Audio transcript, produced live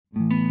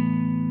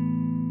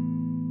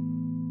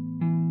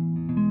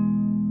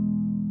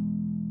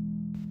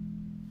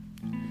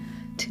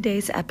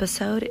Today's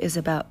episode is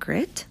about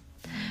grit.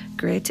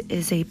 Grit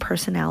is a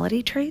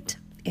personality trait,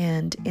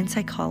 and in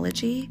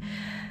psychology,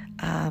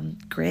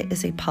 grit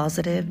is a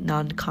positive,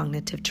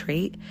 non-cognitive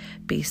trait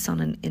based on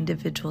an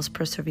individual's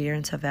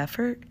perseverance of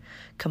effort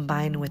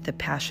combined with the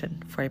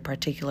passion for a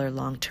particular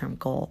long-term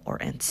goal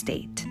or end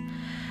state.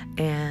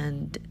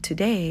 And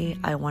today,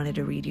 I wanted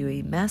to read you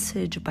a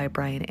message by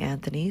Brian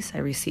Anthony's. I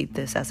received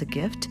this as a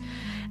gift.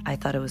 I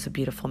thought it was a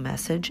beautiful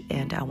message,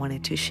 and I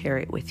wanted to share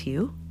it with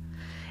you.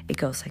 It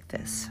goes like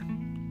this.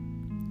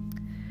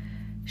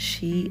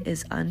 She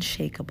is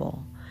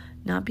unshakable,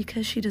 not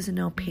because she doesn't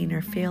know pain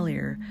or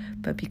failure,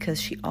 but because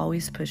she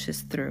always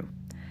pushes through.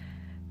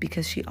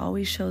 Because she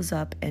always shows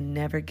up and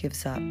never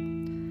gives up.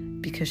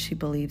 Because she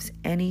believes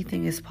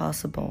anything is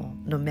possible,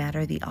 no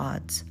matter the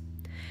odds.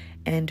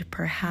 And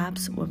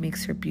perhaps what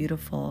makes her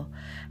beautiful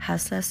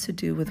has less to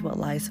do with what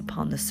lies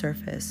upon the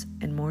surface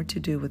and more to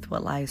do with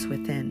what lies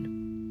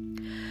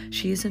within.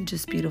 She isn't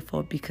just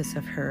beautiful because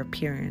of her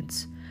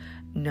appearance.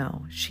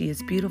 No, she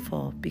is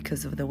beautiful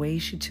because of the way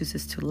she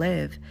chooses to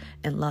live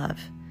and love,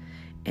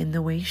 and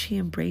the way she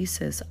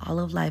embraces all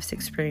of life's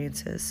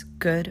experiences,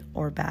 good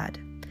or bad,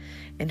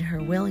 and her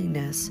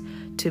willingness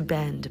to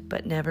bend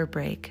but never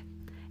break,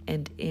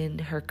 and in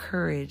her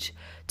courage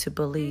to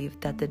believe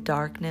that the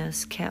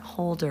darkness can't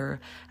hold her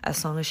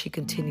as long as she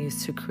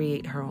continues to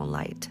create her own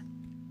light.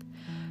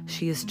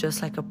 She is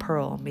just like a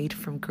pearl made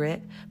from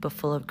grit but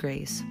full of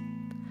grace.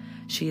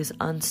 She is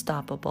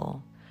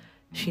unstoppable.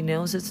 She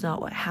knows it's not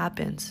what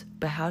happens,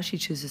 but how she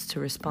chooses to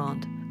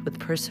respond with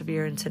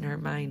perseverance in her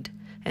mind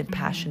and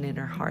passion in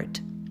her heart.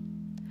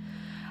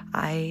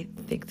 I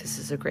think this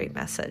is a great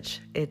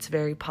message. It's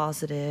very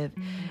positive.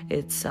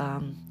 It's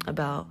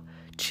about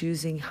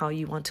choosing how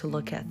you want to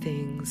look at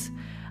things,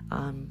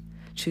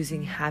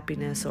 choosing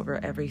happiness over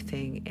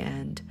everything,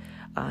 and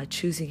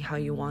choosing how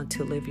you want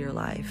to live your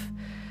life.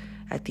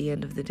 At the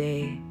end of the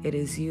day, it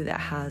is you that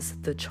has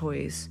the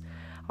choice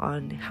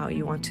on how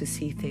you want to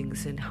see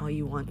things and how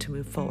you want to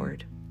move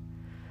forward.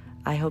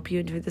 I hope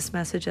you enjoyed this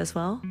message as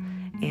well,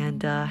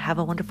 and have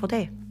a wonderful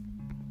day.